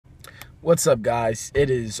What's up, guys?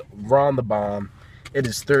 It is Ron the Bomb. It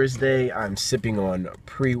is Thursday. I'm sipping on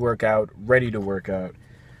pre-workout, ready to work out.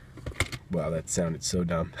 Wow, that sounded so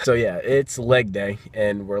dumb. So yeah, it's leg day,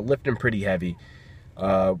 and we're lifting pretty heavy.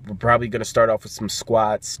 We're probably going to start off with some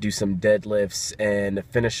squats, do some deadlifts, and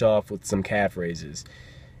finish off with some calf raises.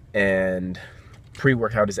 And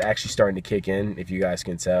pre-workout is actually starting to kick in. If you guys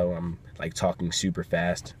can tell, I'm like talking super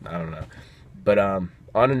fast. I don't know. But on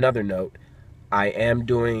another note, I am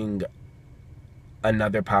doing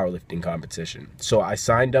another powerlifting competition. So I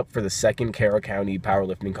signed up for the second Carroll County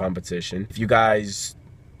powerlifting competition. If you guys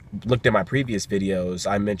looked at my previous videos,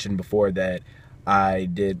 I mentioned before that I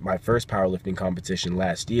did my first powerlifting competition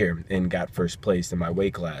last year and got first place in my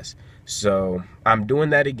weight class. So I'm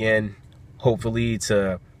doing that again, hopefully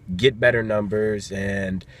to get better numbers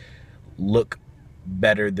and look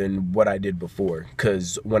better than what I did before.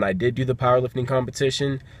 Because when I did do the powerlifting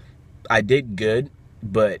competition, I did good,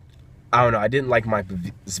 but I don't know, I didn't like my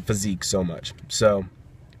physique so much. So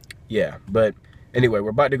yeah, but anyway, we're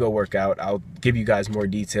about to go work out. I'll give you guys more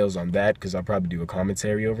details on that because I'll probably do a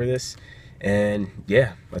commentary over this. And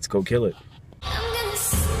yeah, let's go kill it.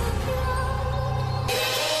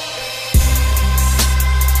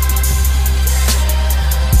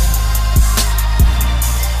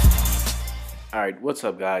 Alright, what's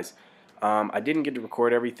up, guys? I didn't get to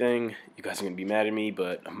record everything. You guys are going to be mad at me,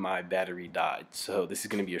 but my battery died. So this is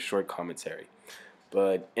going to be a short commentary.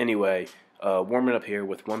 But anyway, warming up here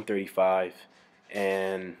with 135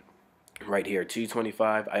 and right here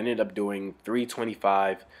 225. I ended up doing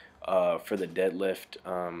 325 for the deadlift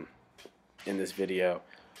in this video.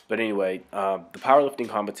 But anyway, the powerlifting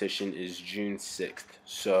competition is June 6th.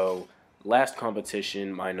 So last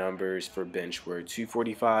competition, my numbers for bench were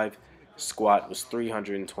 245. Squat was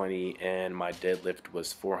 320 and my deadlift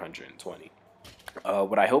was 420.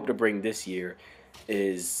 What I hope to bring this year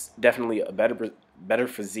is definitely a better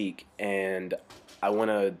physique, and I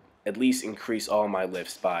want to at least increase all my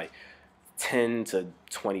lifts by 10 to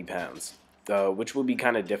 20 pounds, which will be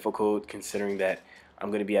kind of difficult considering that I'm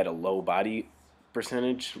going to be at a low body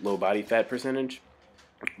fat percentage,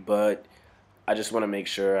 but I just want to make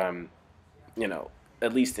sure I'm,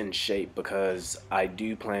 at least in shape, because I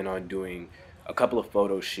do plan on doing a couple of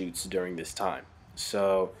photo shoots during this time.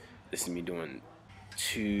 So this is me doing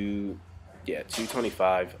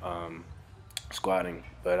 225 squatting.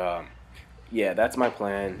 But yeah, that's my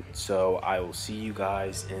plan. So I will see you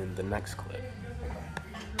guys in the next clip.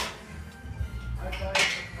 I got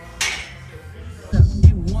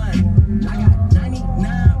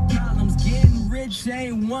 99 problems, getting rich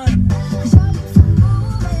ain't one.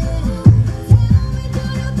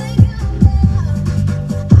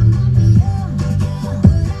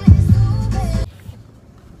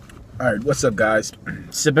 Alright, what's up, guys?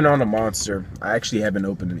 Sipping on a Monster. I actually haven't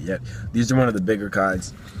opened it yet. These are one of the bigger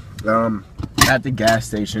kinds. At the gas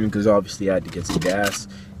station, because obviously I had to get some gas.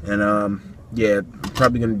 And yeah, I'm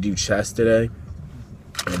probably gonna do chest today.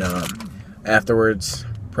 And afterwards,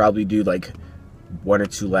 probably do like 1 or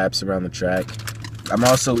 2 laps around the track. I'm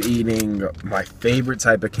also eating my favorite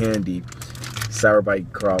type of candy, Sour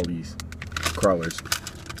Bite crawlers.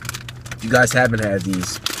 If you guys haven't had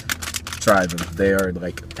these, try them. They are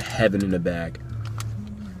like heaven in a bag.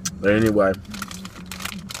 But anyway,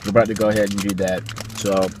 we're about to go ahead and do that.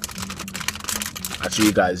 So I'll see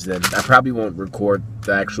you guys then. I probably won't record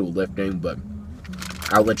the actual lifting, but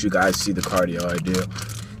I'll let you guys see the cardio I do,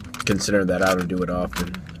 considering that I don't do it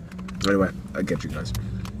often. Anyway, I'll get you guys.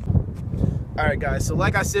 Alright, guys, so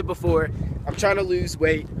like I said before, I'm trying to lose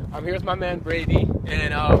weight. I'm here with my man Brady,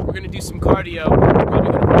 and we're gonna do some cardio. We're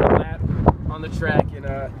probably gonna run a lap on the track, and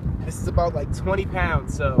this is about like 20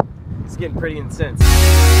 pounds, so it's getting pretty intense.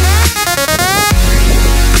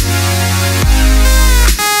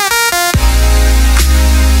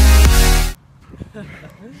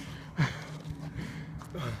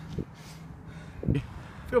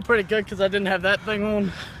 Feel pretty good because I didn't have that thing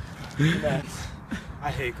on.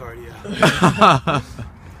 I hate cardio.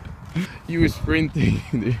 You were sprinting,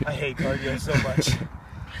 dude. I hate cardio so much.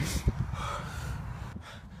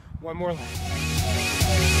 One more lap.